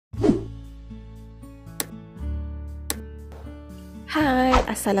Hai,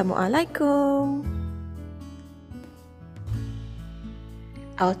 Assalamualaikum.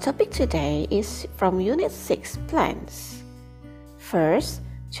 Our topic today is from Unit 6, Plants. First,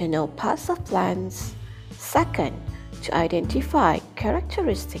 to know parts of plants. Second, to identify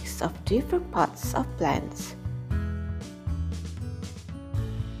characteristics of different parts of plants.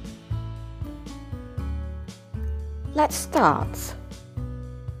 Let's start.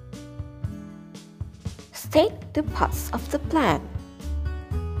 State the parts of the plant.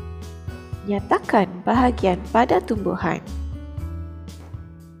 Nyatakan bahagian pada tumbuhan.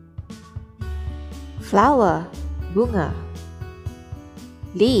 Flower, bunga.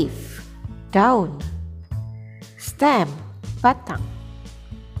 Leaf, daun. Stem, batang.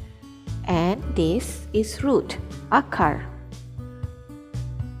 And this is root, akar.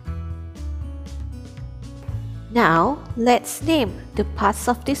 Now, let's name the parts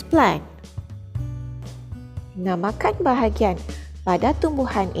of this plant. Namakan bahagian pada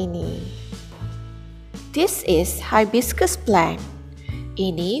tumbuhan ini. This is hibiscus plant.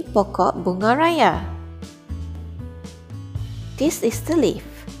 Ini pokok bunga raya. This is the leaf,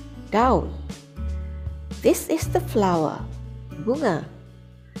 daun. This is the flower, bunga.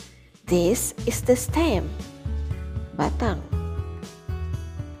 This is the stem, batang.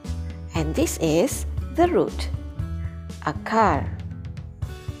 And this is the root, akar.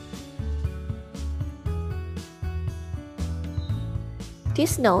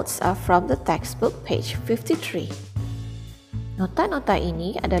 These notes are from the textbook page 53. Nota-nota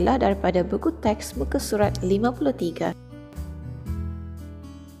ini adalah daripada buku teks muka surat 53.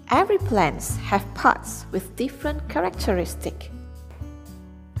 Every plants have parts with different characteristic.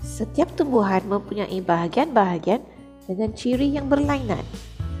 Setiap tumbuhan mempunyai bahagian-bahagian dengan ciri yang berlainan.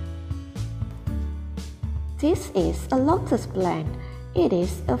 This is a lotus plant. It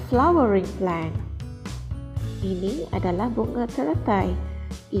is a flowering plant. Ini adalah bunga teratai.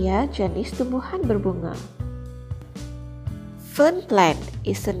 Ia jenis tumbuhan berbunga. Fern plant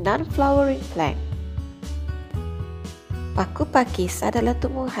is a non-flowering plant. Paku pakis adalah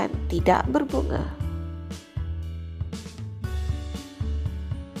tumbuhan tidak berbunga.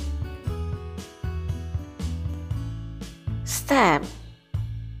 Stem.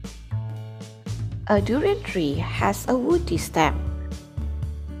 A durian tree has a woody stem.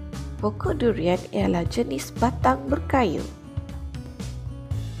 Pokok durian ialah jenis batang berkayu.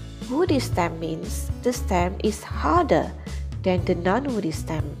 Woody stem means the stem is harder than the non-woody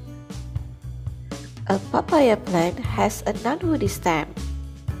stem. A papaya plant has a non-woody stem.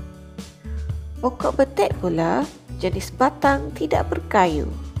 Pokok betek pula jenis batang tidak berkayu.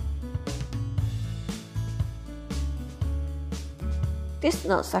 These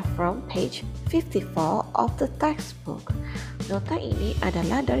notes are from page 54 of the textbook. Nota ini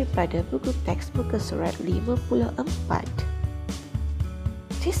adalah daripada buku teks muka surat 54.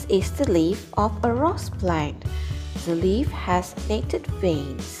 This is the leaf of a rose plant. The leaf has knitted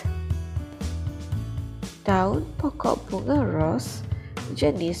veins. Daun pokok bunga ros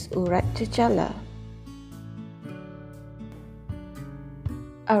jenis urat jejala.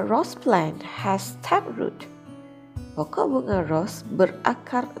 A rose plant has taproot. Pokok bunga ros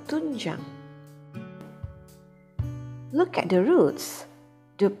berakar tunjang. Look at the roots.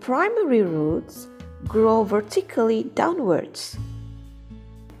 The primary roots grow vertically downwards.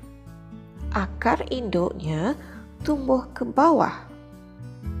 Akar induknya tumbuh ke bawah.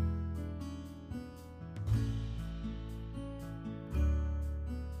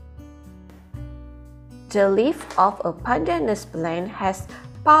 The leaf of a pandanus plant has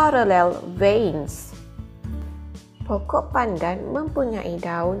parallel veins. Pokok pandan mempunyai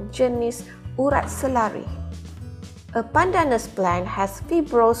daun jenis urat selari. A pandanus plant has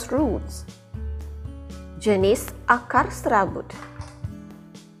fibrous roots. Jenis akar serabut.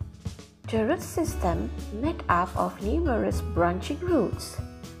 The root system made up of numerous branching roots.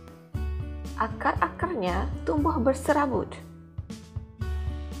 Akar-akarnya tumbuh berserabut.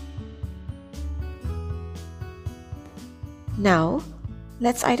 Now,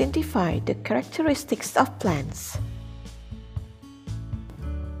 let's identify the characteristics of plants.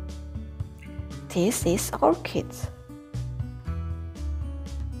 This is orchid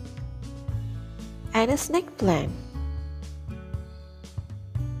and a snake plant.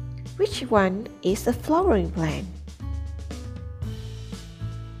 Which one is a flowering plant?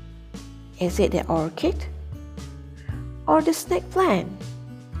 Is it the orchid or the snake plant?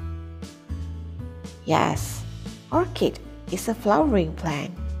 Yes, orchid is a flowering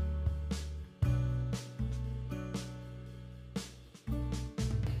plant.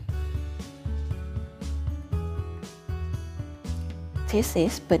 This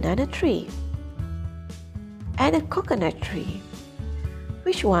is banana tree and a coconut tree.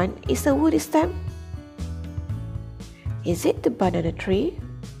 Which one is a woody stem? Is it the banana tree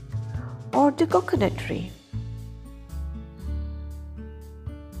or the coconut tree?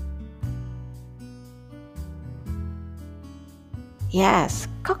 Yes,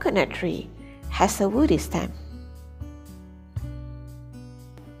 coconut tree has a woody stem.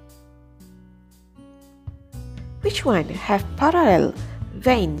 Which one have parallel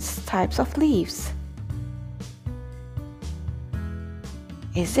veins types of leaves?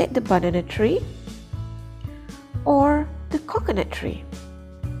 Is it the banana tree or the coconut tree?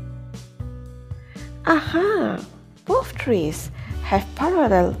 Aha! Both trees have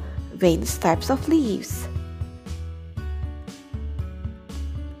parallel veins types of leaves.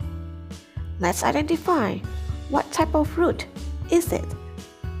 Let's identify what type of fruit is it?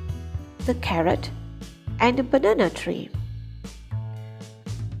 The carrot and the banana tree.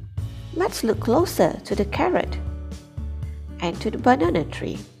 Let's look closer to the carrot and to the banana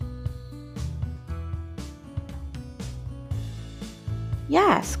tree.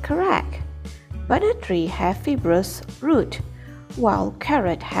 Yes, correct. Banana tree have fibrous root, while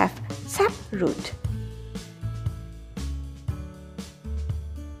carrot have sap root.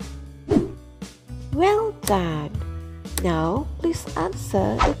 Well done. Now, please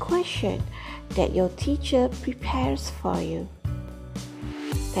answer the question that your teacher prepares for you.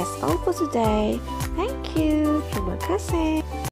 That's all for today. Thank you. Terima kasih.